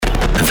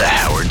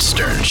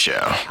Show.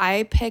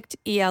 I picked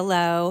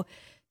ELO,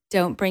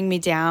 Don't Bring Me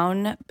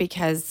Down,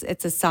 because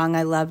it's a song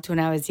I loved when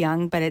I was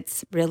young, but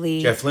it's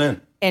really Jeff Lynne.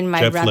 in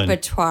my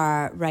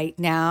repertoire right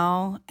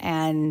now,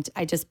 and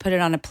I just put it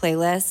on a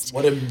playlist.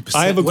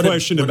 I have a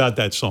question about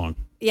that song.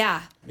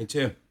 Yeah. Me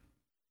too.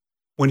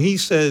 When he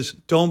says,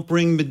 "Don't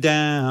bring me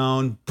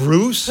down,"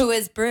 Bruce? Who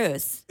is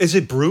Bruce? Is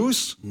it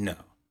Bruce? No.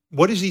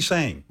 What is he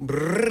saying?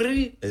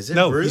 Is it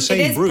No, Bruce? he's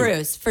saying It is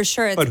Bruce, for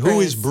sure. It's But who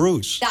is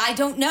Bruce? I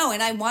don't know,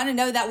 and I want to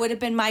know. That would have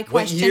been my What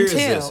question year too.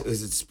 is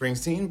this? Is it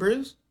Springsteen,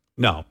 Bruce?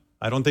 No,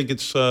 I don't think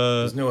it's.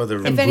 There's no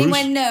other. If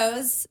anyone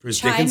knows, Bruce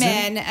chime Dickinson?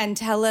 in and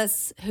tell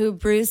us who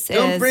Bruce is.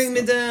 Don't bring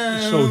me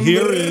down. So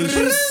here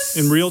is,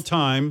 in real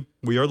time,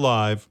 we are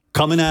live,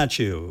 coming at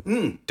you.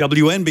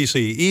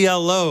 WNBC,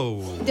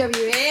 ELO.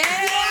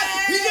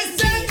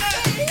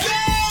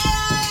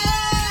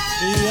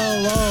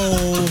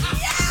 ELO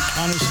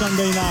on a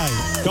Sunday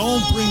night.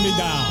 Don't bring me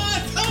down.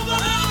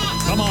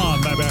 Come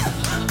on, baby.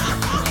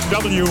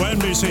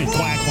 WNBC.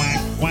 Quack, quack,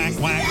 quack,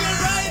 quack.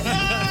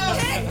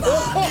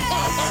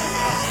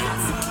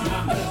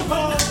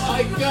 Oh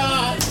my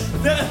God.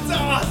 That's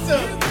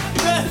awesome.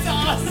 That's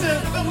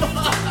awesome. Come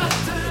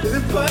on. Is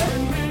it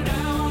playing?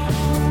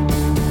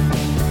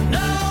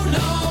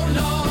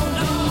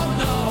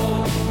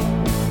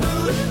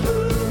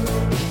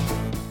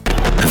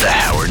 The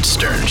Howard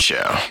Stern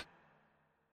Show.